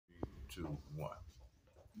2, 1.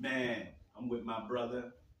 Man, I'm with my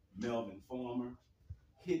brother, Melvin,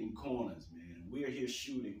 HittinCornerz, man. We're here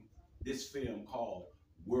shooting this film called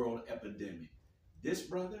World Epidemic. This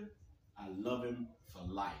brother, I love him for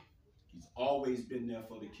life. He's always been there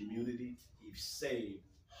for the community. He's saved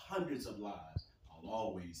hundreds of lives. I'll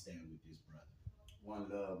always stand with this brother. One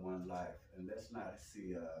love, one life. And let's not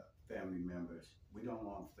see family members. We don't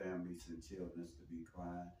want families and children to be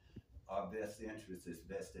crying. Our best interest is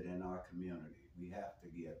vested in our community. We have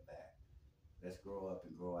to give back. Let's grow up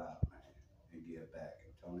and grow out, man, and give back.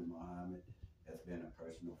 And Tony Muhammad has been a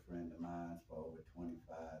personal friend of mine for over 25,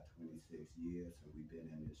 26 years, and we've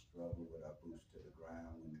been in this struggle with our boots to the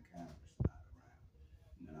ground when the camera's not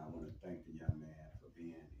around. And I want to thank the young man for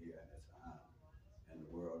being